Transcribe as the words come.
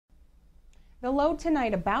The low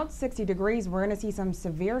tonight about 60 degrees. We're going to see some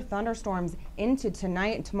severe thunderstorms into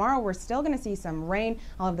tonight. Tomorrow we're still going to see some rain.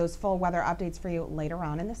 I'll have those full weather updates for you later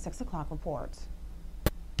on in the 6 o'clock report.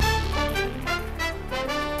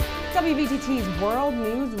 WVTT's World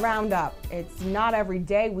News Roundup. It's not every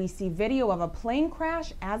day we see video of a plane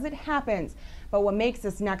crash as it happens. But what makes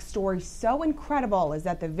this next story so incredible is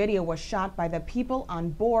that the video was shot by the people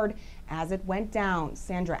on board as it went down.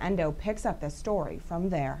 Sandra Endo picks up this story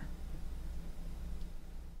from there.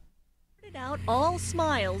 Out all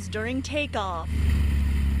smiles during takeoff.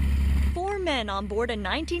 4 men on board a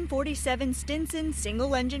 1947 Stinson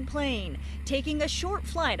single-engine plane, taking a short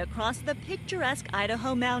flight across the picturesque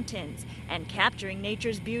Idaho mountains and capturing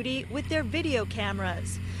nature's beauty with their video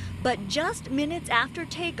cameras. But just minutes after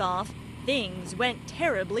takeoff, things went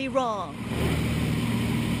terribly wrong.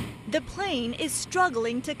 The plane is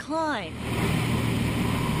struggling to climb.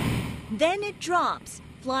 Then it drops,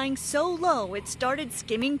 flying so low it started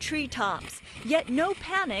skimming treetops, yet no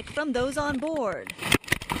panic from those on board.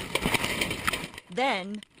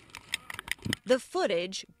 Then, the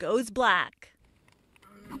footage goes black.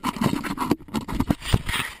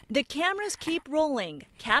 The cameras keep rolling,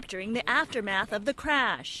 capturing the aftermath of the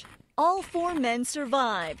crash. All 4 men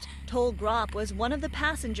survived. Toll Gropp was one of the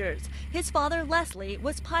passengers. His father, Leslie,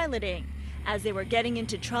 was piloting. As they were getting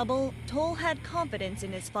into trouble, Toll had confidence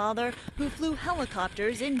in his father, who flew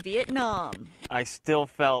helicopters in Vietnam. I still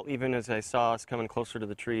felt, even as I saw us coming closer to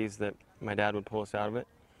the trees, that my dad would pull us out of it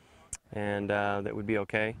and that would be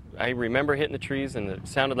okay. I remember hitting the trees and it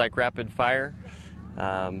sounded like rapid fire,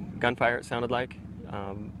 gunfire it sounded like,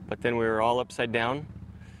 but then we were all upside down,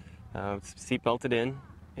 seat belted in,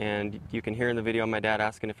 and you can hear in the video my dad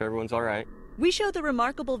asking if everyone's all right. We show the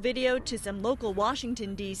remarkable video to some local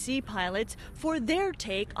Washington, D.C. pilots for their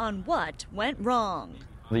take on what went wrong.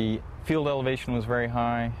 The field elevation was very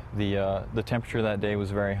high. The temperature that day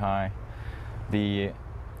was very high. The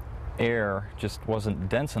air just wasn't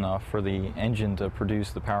dense enough for the engine to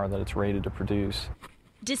produce the power that it's rated to produce.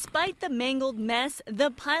 Despite the mangled mess,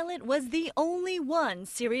 the pilot was the only one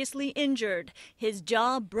seriously injured, his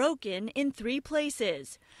jaw broken in 3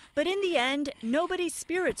 places. But in the end, nobody's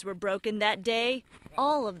spirits were broken that day,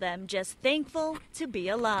 all of them just thankful to be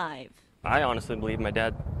alive. I honestly believe my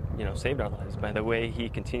dad, saved our lives by the way he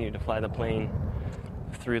continued to fly the plane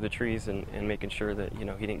through the trees and making sure that, he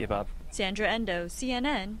didn't give up. Sandra Endo,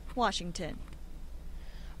 CNN, Washington.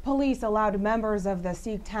 Police allowed members of the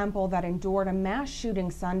Sikh temple that endured a mass shooting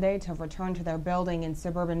Sunday to return to their building in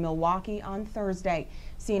suburban Milwaukee on Thursday.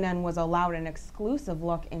 CNN was allowed an exclusive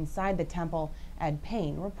look inside the temple. Ed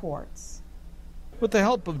Payne reports. With the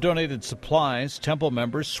help of donated supplies, temple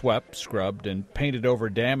members swept, scrubbed, and painted over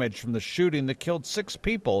damage from the shooting that killed 6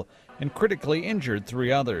 people and critically injured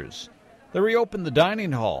 3 others. They reopened the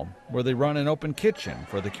dining hall, where they run an open kitchen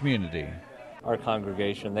for the community. Our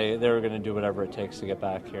congregation, they were going to do whatever it takes to get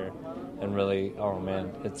back here. And really, oh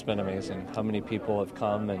man, it's been amazing. How many people have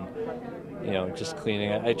come and, just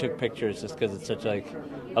cleaning it. I took pictures just because it's such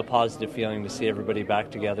a positive feeling to see everybody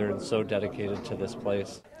back together and so dedicated to this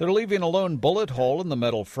place. They're leaving a lone bullet hole in the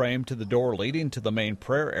metal frame to the door leading to the main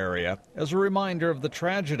prayer area as a reminder of the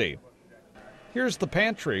tragedy. Here's the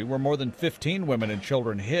pantry where more than 15 women and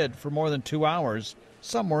children hid for more than 2 hours.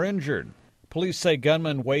 Some were injured. Police say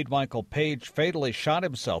gunman Wade Michael Page fatally shot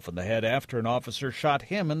himself in the head after an officer shot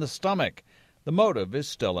him in the stomach. The motive is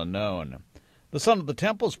still unknown. The son of the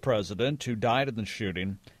temple's president, who died in the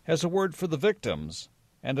shooting, has a word for the victims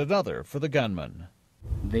and another for the gunman.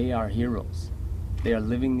 They are heroes. They are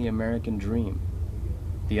living the American dream.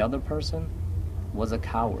 The other person was a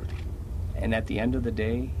coward. And at the end of the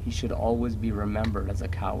day, he should always be remembered as a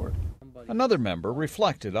coward. Another member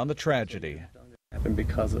reflected on the tragedy. Happened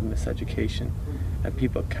because of miseducation and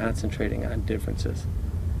people concentrating on differences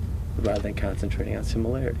rather than concentrating on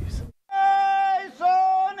similarities.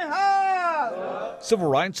 Civil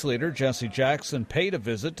rights leader Jesse Jackson paid a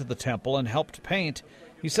visit to the temple and helped paint.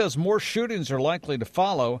 He says more shootings are likely to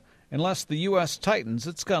follow unless the U.S. tightens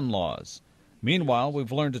its gun laws. Meanwhile,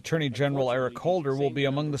 we've learned Attorney General Eric Holder will be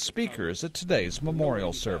among the speakers at today's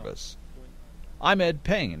memorial service. I'm Ed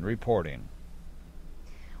Payne reporting.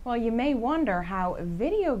 Well, you may wonder how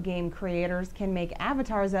video game creators can make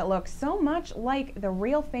avatars that look so much like the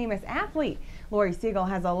real famous athlete. Lori Siegel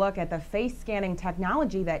has a look at the face scanning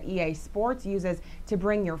technology that EA Sports uses to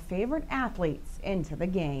bring your favorite athletes into the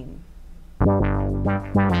game.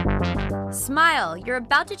 Smile, you're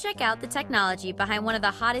about to check out the technology behind one of the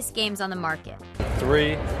hottest games on the market.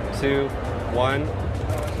 3, 2, 1.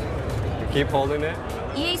 You keep holding it.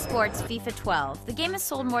 EA Sports FIFA 12. The game has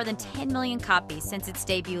sold more than 10 million copies since its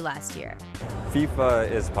debut last year.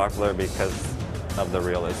 FIFA is popular because of the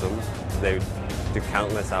realism. They do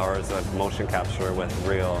countless hours of motion capture with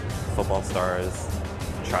real football stars,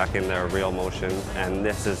 tracking their real motion, and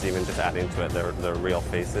this is even just adding to it their real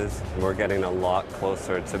faces. We're getting a lot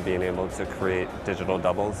closer to being able to create digital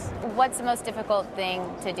doubles. What's the most difficult thing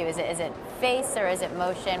to do? Is it face or is it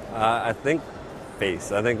motion? I think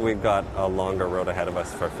face. I think we've got a longer road ahead of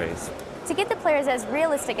us for face. To get the players as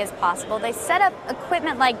realistic as possible, they set up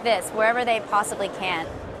equipment like this wherever they possibly can.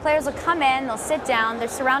 Players will come in, they'll sit down, they're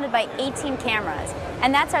surrounded by 18 cameras,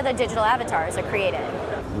 and that's how their digital avatars are created.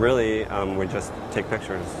 Really, we just take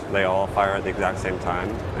pictures. They all fire at the exact same time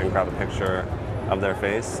and grab a picture of their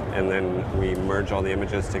face, and then we merge all the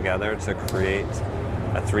images together to create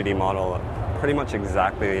a 3D model pretty much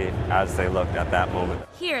exactly as they looked at that moment.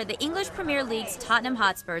 Here, the English Premier League's Tottenham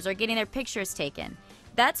Hotspurs are getting their pictures taken.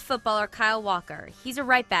 That's footballer Kyle Walker. He's a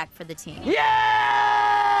right back for the team.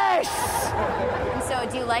 Yes! And so,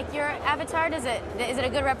 do you like your avatar? Is it a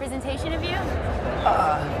good representation of you?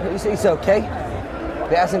 It's okay.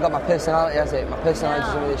 But it hasn't got my personality, has it? My personality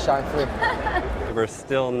doesn't really shine through. We're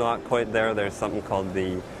still not quite there. There's something called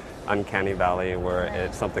the uncanny valley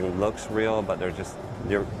where something looks real, but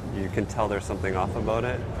you can tell there's something off about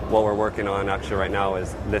it. What we're working on actually right now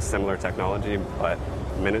is this similar technology, but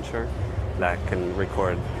miniature, that can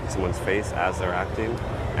record someone's face as they're acting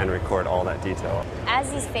and record all that detail. As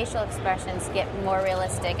these facial expressions get more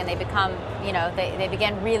realistic and they become, they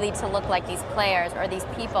begin really to look like these players or these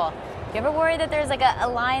people, do you ever worry that there's like a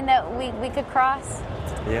line that we could cross?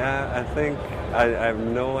 Yeah, I think, I have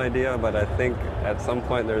no idea, but I think at some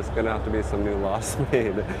point there's going to have to be some new laws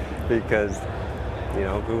made because,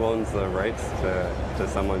 who owns the rights to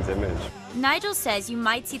someone's image? Nigel says you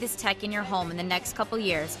might see this tech in your home in the next couple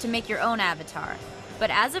years to make your own avatar. But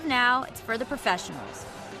as of now, it's for the professionals.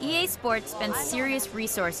 EA Sports spends serious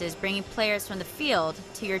resources bringing players from the field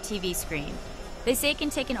to your TV screen. They say it can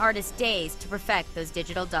take an artist days to perfect those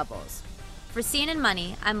digital doubles. For CNN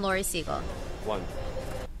Money, I'm Lori Siegel.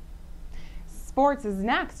 Sports is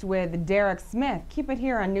next with Derek Smith. Keep it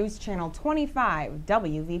here on News Channel 25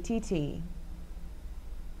 WVTT.